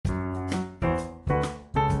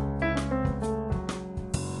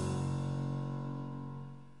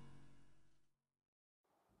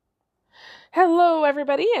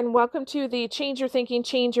everybody, and welcome to the Change Your Thinking,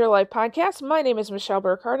 Change Your Life podcast. My name is Michelle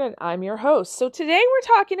Burkhardt, and I'm your host. So today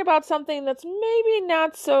we're talking about something that's maybe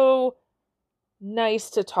not so nice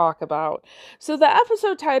to talk about. So the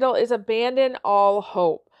episode title is Abandon All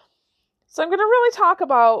Hope. So I'm going to really talk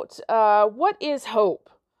about what is hope.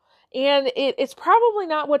 And it's probably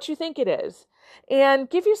not what you think it is. And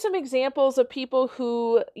give you some examples of people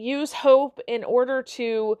who use hope in order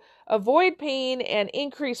to avoid pain and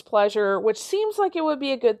increase pleasure, which seems like it would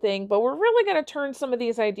be a good thing, but we're really going to turn some of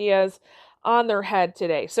these ideas on their head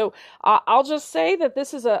today. So I'll just say that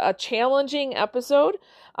this is a challenging episode.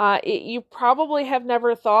 You probably have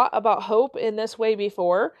never thought about hope in this way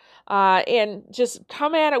before, and just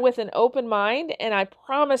come at it with an open mind, and I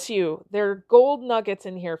promise you there are gold nuggets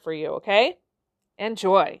in here for you, okay?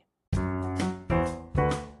 Enjoy.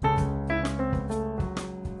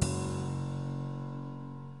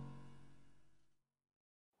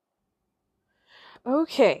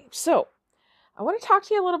 Okay, so I want to talk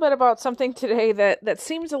to you a little bit about something today that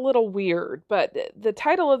seems a little weird, but the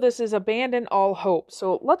title of this is Abandon All Hope.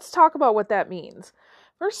 So let's talk about what that means.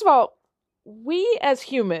 First of all, we as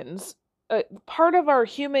humans, part of our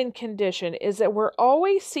human condition is that we're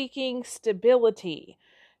always seeking stability,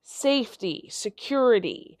 safety,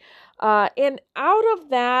 security. And out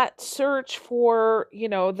of that search for,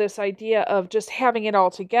 this idea of just having it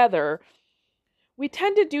all together, we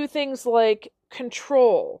tend to do things like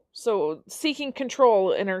control. So seeking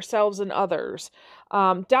control in ourselves and others,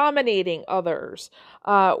 dominating others,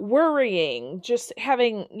 worrying, just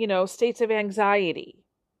having, states of anxiety.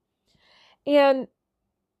 And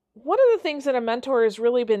one of the things that a mentor has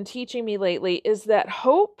really been teaching me lately is that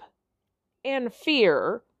hope and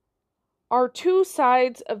fear are two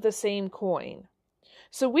sides of the same coin.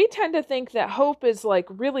 So we tend to think that hope is like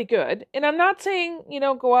really good. And I'm not saying,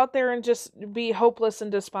 go out there and just be hopeless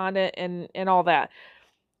and despondent and all that.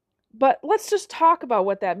 But let's just talk about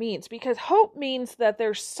what that means, because hope means that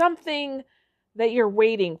there's something that you're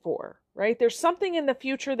waiting for, right? There's something in the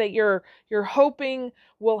future that you're hoping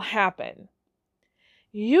will happen.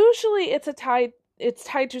 Usually it's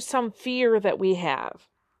tied to some fear that we have.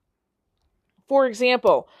 For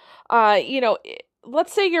example,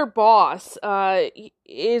 let's say your boss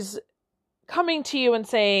is coming to you and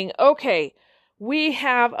saying, okay, we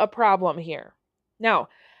have a problem here. Now,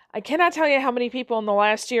 I cannot tell you how many people in the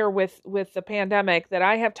last year with the pandemic that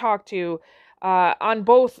I have talked to on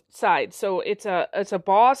both sides. So it's a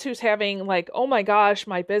boss who's having like, oh my gosh,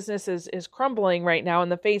 my business is crumbling right now in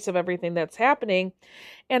the face of everything that's happening.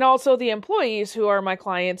 And also the employees who are my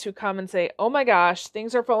clients who come and say, oh my gosh,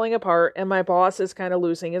 things are falling apart and my boss is kind of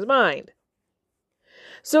losing his mind.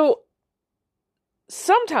 So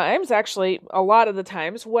sometimes, actually, a lot of the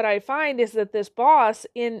times, what I find is that this boss,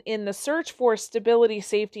 in the search for stability,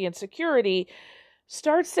 safety, and security,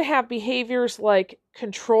 starts to have behaviors like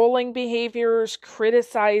controlling behaviors,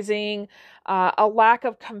 criticizing, a lack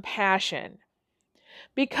of compassion.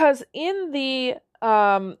 Because in the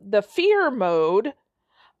fear mode,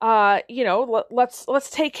 let's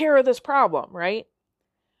take care of this problem, right?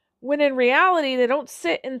 When in reality, they don't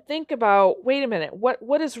sit and think about, wait a minute,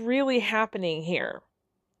 what is really happening here?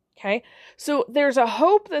 Okay, so there's a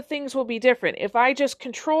hope that things will be different. If I just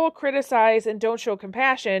control, criticize, and don't show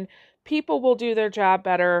compassion, people will do their job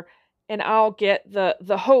better, and I'll get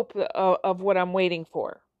the hope of what I'm waiting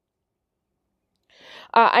for.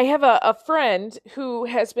 I have a friend who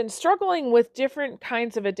has been struggling with different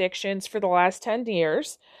kinds of addictions for the last 10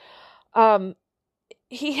 years.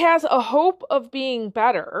 He has a hope of being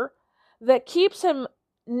better that keeps him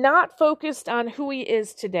not focused on who he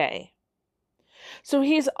is today. So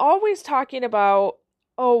he's always talking about,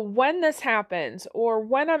 oh, when this happens, or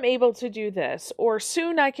when I'm able to do this, or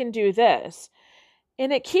soon I can do this.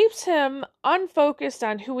 And it keeps him unfocused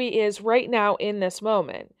on who he is right now in this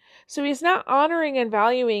moment. So he's not honoring and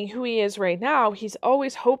valuing who he is right now. He's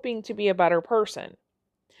always hoping to be a better person.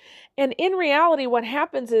 And in reality, what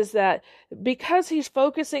happens is that because he's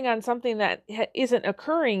focusing on something that isn't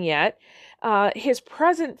occurring yet, his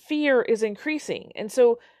present fear is increasing. And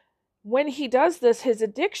so when he does this, his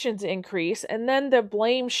addictions increase, and then the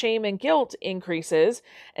blame, shame, and guilt increases.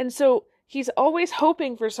 And so he's always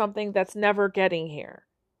hoping for something that's never getting here.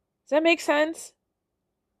 Does that make sense?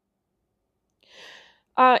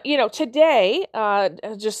 Today,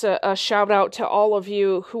 just a shout out to all of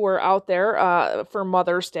you who are out there for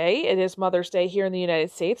Mother's Day. It is Mother's Day here in the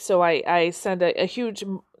United States, so I send a huge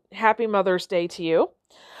happy Mother's Day to you.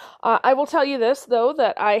 I will tell you this, though,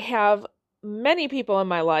 that I have many people in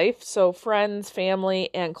my life, so friends, family,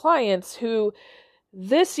 and clients who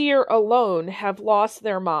this year alone have lost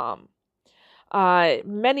their mom.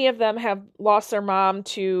 Many of them have lost their mom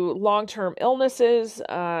to long-term illnesses,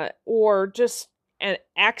 or just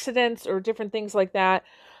accidents or different things like that.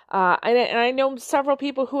 And I know several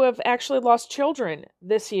people who have actually lost children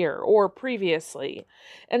this year or previously.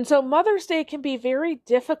 And so Mother's Day can be very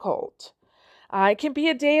difficult. It can be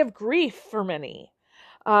a day of grief for many,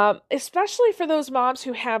 especially for those moms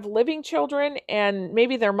who have living children and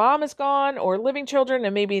maybe their mom is gone, or living children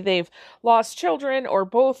and maybe they've lost children, or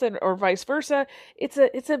both, or vice versa. It's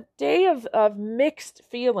a day of mixed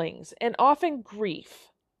feelings and often grief.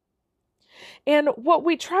 And what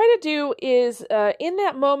we try to do is, in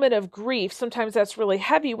that moment of grief, sometimes that's really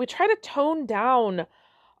heavy, we try to tone down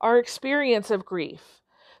our experience of grief.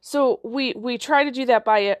 So we try to do that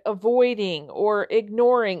by avoiding or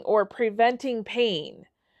ignoring or preventing pain,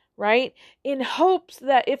 right? In hopes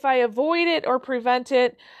that if I avoid it or prevent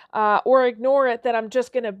it, or ignore it, that I'm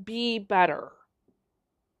just going to be better,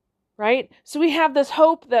 right? So we have this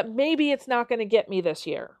hope that maybe it's not going to get me this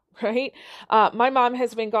year. Right? My mom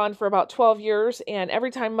has been gone for about 12 years, and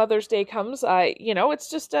every time Mother's Day comes, it's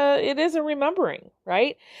just it is a remembering,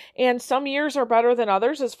 right? And some years are better than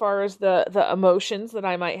others as far as the emotions that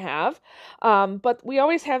I might have. But we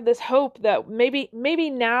always have this hope that maybe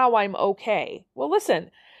now I'm okay. Well,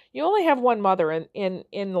 listen, you only have one mother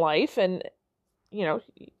in life, and you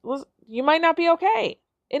might not be okay.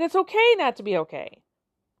 And it's okay not to be okay.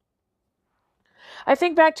 I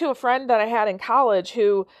think back to a friend that I had in college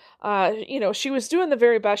who, she was doing the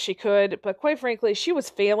very best she could, but quite frankly, she was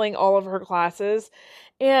failing all of her classes.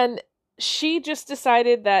 And she just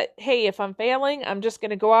decided that, hey, if I'm failing, I'm just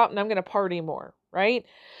going to go out and I'm going to party more, right?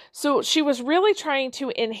 So she was really trying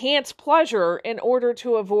to enhance pleasure in order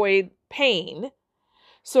to avoid pain.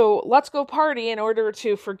 So let's go party in order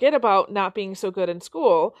to forget about not being so good in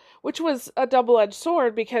school, which was a double-edged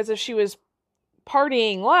sword, because if she was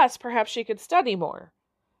partying less, perhaps she could study more,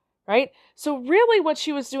 right? So really what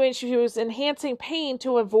she was doing, she was enhancing pain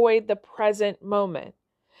to avoid the present moment.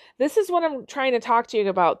 This is what I'm trying to talk to you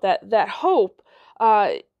about, that hope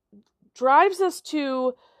drives us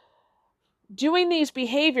to doing these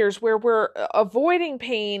behaviors where we're avoiding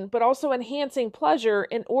pain, but also enhancing pleasure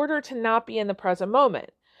in order to not be in the present moment.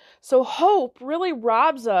 So hope really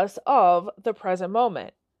robs us of the present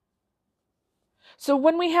moment. So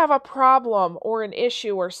when we have a problem or an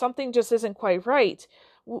issue or something just isn't quite right,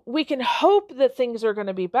 we can hope that things are going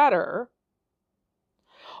to be better,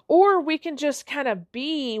 or we can just kind of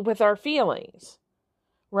be with our feelings,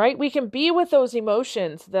 right? We can be with those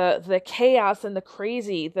emotions, the chaos and the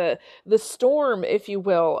crazy, the storm, if you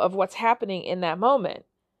will, of what's happening in that moment.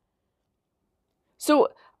 So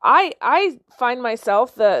I find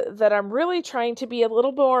myself that I'm really trying to be a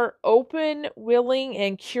little more open, willing,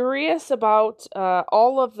 and curious about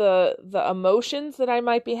all of the emotions that I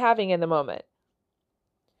might be having in the moment.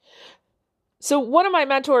 So one of my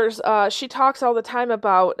mentors, she talks all the time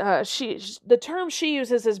about the term she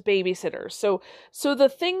uses is babysitters. So the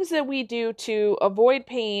things that we do to avoid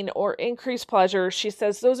pain or increase pleasure, she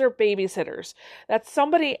says those are babysitters. That's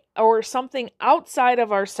somebody or something outside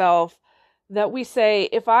of ourselves that we say,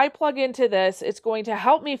 if I plug into this, it's going to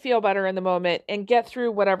help me feel better in the moment and get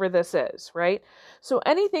through whatever this is, right? So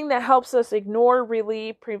anything that helps us ignore,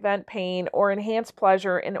 relieve, prevent pain, or enhance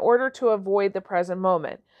pleasure in order to avoid the present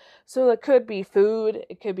moment. So it could be food,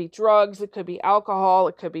 it could be drugs, it could be alcohol,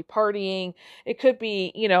 it could be partying, it could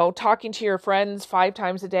be, talking to your friends 5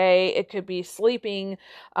 times a day, it could be sleeping.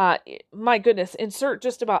 My goodness, insert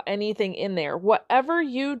just about anything in there. Whatever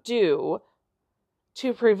you do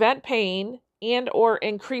to prevent pain and or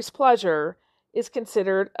increase pleasure is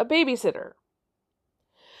considered a babysitter.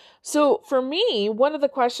 So for me, one of the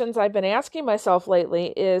questions I've been asking myself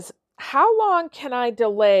lately is, how long can I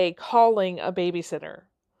delay calling a babysitter?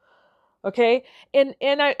 Okay. And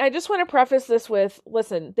I just want to preface this with,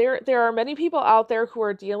 listen, there are many people out there who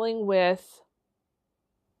are dealing with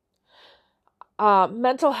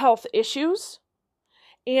mental health issues.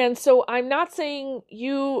 And so I'm not saying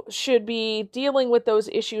you should be dealing with those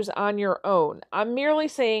issues on your own. I'm merely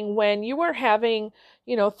saying when you are having,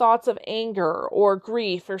 thoughts of anger or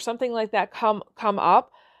grief or something like that come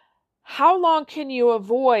up, how long can you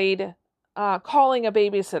avoid calling a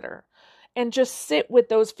babysitter and just sit with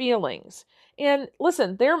those feelings? And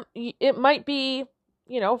listen, it might be,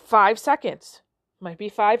 5 seconds, might be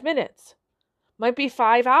 5 minutes, might be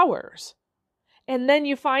 5 hours. And then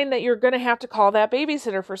you find that you're going to have to call that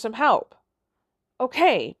babysitter for some help.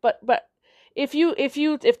 Okay, but if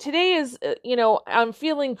today is, I'm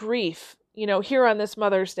feeling grief, here on this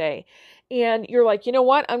Mother's Day, and you're like, you know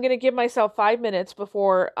what, I'm going to give myself 5 minutes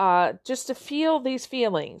before, just to feel these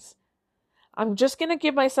feelings. I'm just going to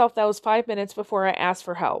give myself those 5 minutes before I ask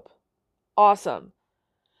for help. Awesome.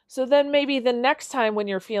 So then maybe the next time when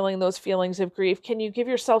you're feeling those feelings of grief, can you give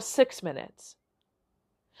yourself 6 minutes?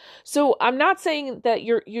 So I'm not saying that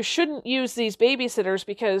you shouldn't use these babysitters,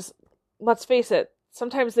 because let's face it,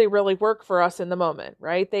 sometimes they really work for us in the moment,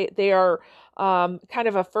 right? They are kind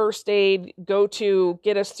of a first aid go-to,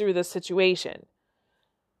 get us through the situation.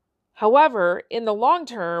 However, in the long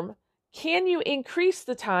term, can you increase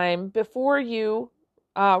the time before you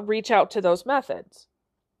reach out to those methods?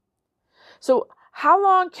 So how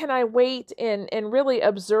long can I wait and really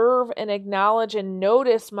observe and acknowledge and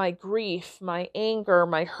notice my grief, my anger,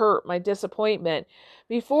 my hurt, my disappointment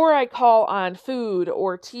before I call on food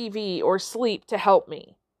or TV or sleep to help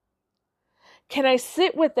me? Can I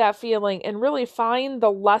sit with that feeling and really find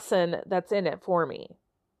the lesson that's in it for me?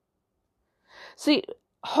 See,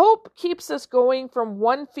 hope keeps us going from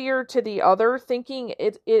one fear to the other, thinking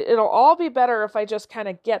it'll all be better if I just kind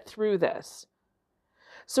of get through this.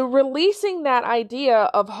 So releasing that idea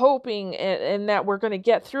of hoping and that we're going to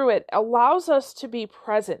get through it allows us to be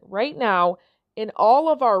present right now in all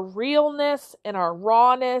of our realness and our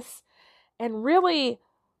rawness, and really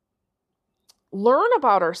learn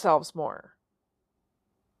about ourselves more.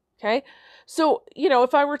 Okay? So,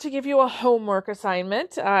 if I were to give you a homework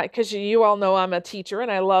assignment, because you all know I'm a teacher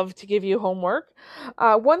and I love to give you homework,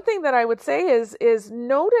 one thing that I would say is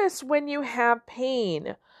notice when you have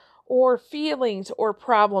pain or feelings or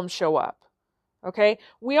problems show up. Okay,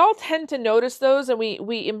 we all tend to notice those, and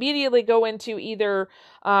we immediately go into either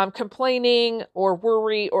complaining or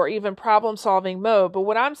worry or even problem solving mode. But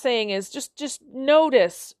what I'm saying is just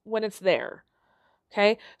notice when it's there.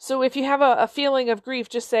 Okay, so if you have a feeling of grief,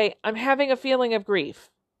 just say, I'm having a feeling of grief.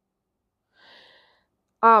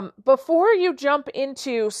 Before you jump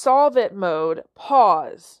into solve it mode,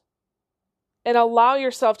 pause and allow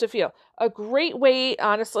yourself to feel. A great way,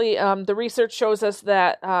 honestly, the research shows us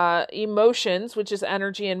that emotions, which is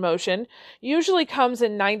energy in motion, usually comes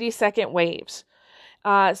in 90-second waves.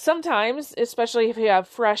 Sometimes, especially if you have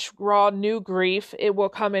fresh, raw, new grief, it will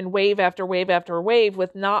come in wave after wave after wave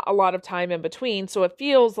with not a lot of time in between, so it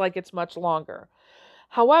feels like it's much longer.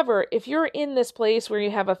 However, if you're in this place where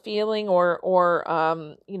you have a feeling or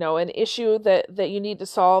an issue that you need to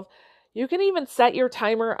solve, you can even set your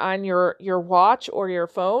timer on your watch or your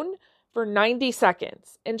phone for 90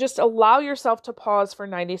 seconds and just allow yourself to pause for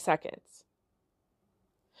 90 seconds.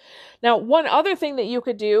 Now, one other thing that you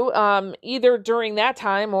could do, either during that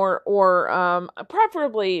time or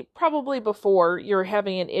probably before you're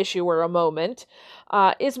having an issue or a moment,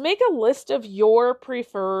 is make a list of your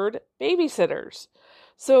preferred babysitters.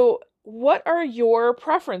 So what are your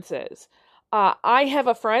preferences? I have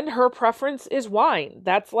a friend, her preference is wine.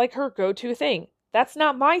 That's like her go-to thing. That's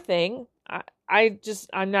not my thing.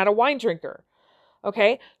 I'm not a wine drinker.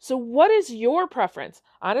 Okay. So what is your preference?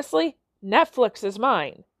 Honestly, Netflix is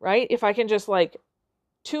mine, right? If I can just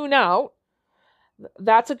tune out,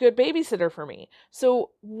 that's a good babysitter for me.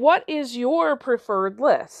 So what is your preferred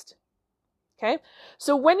list? Okay.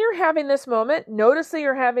 So when you're having this moment, notice that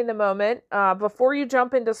you're having the moment. Before you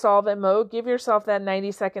jump into solve it mode, give yourself that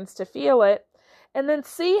 90 seconds to feel it. And then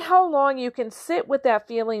see how long you can sit with that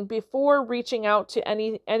feeling before reaching out to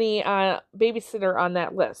any babysitter on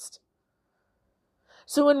that list.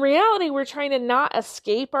 So in reality, we're trying to not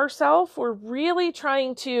escape ourselves. We're really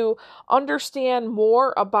trying to understand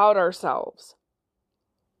more about ourselves.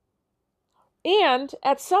 And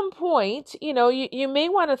at some point, you may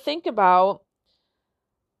want to think about,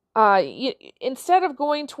 instead of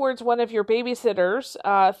going towards one of your babysitters,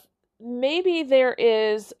 maybe there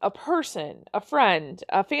is a person, a friend,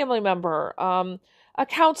 a family member, a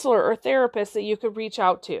counselor or therapist that you could reach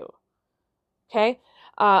out to. Okay?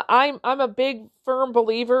 I'm a big firm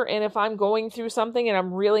believer in, if I'm going through something and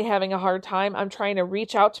I'm really having a hard time, I'm trying to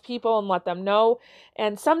reach out to people and let them know.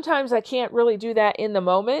 And sometimes I can't really do that in the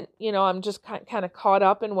moment. I'm just kind of caught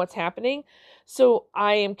up in what's happening. So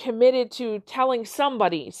I am committed to telling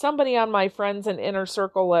somebody on my friends and inner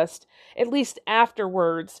circle list, at least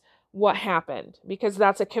afterwards, what happened, because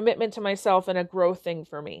that's a commitment to myself and a growth thing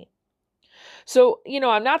for me. So,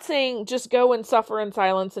 I'm not saying just go and suffer in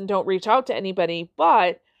silence and don't reach out to anybody,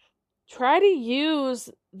 but try to use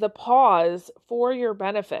the pause for your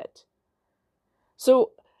benefit.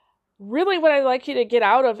 So really what I'd like you to get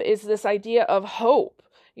out of is this idea of hope.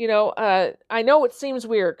 I know it seems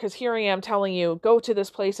weird because here I am telling you, go to this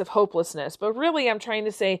place of hopelessness, but really I'm trying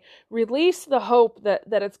to say, release the hope that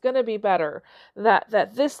it's going to be better,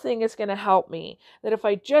 that this thing is going to help me, that if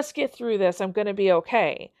I just get through this, I'm going to be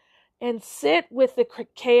okay. And sit with the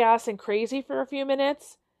chaos and crazy for a few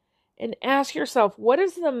minutes and ask yourself, what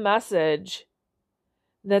is the message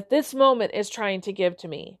that this moment is trying to give to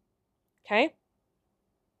me? Okay?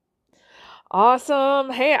 Awesome.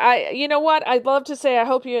 Hey, you know what? I'd love to say I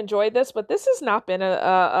hope you enjoyed this, but this has not been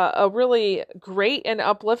a really great and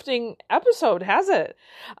uplifting episode, has it?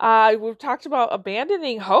 We've talked about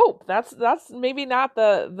abandoning hope. That's maybe not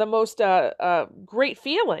the most great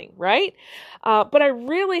feeling, right? But I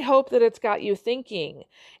really hope that it's got you thinking.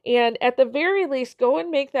 And at the very least, go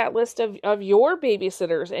and make that list of your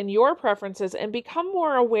babysitters and your preferences and become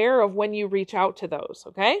more aware of when you reach out to those,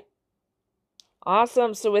 okay?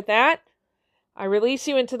 Awesome. So with that, I release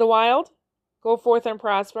you into the wild. Go forth and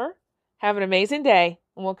prosper. Have an amazing day,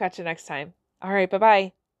 and we'll catch you next time. All right,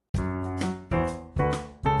 bye-bye.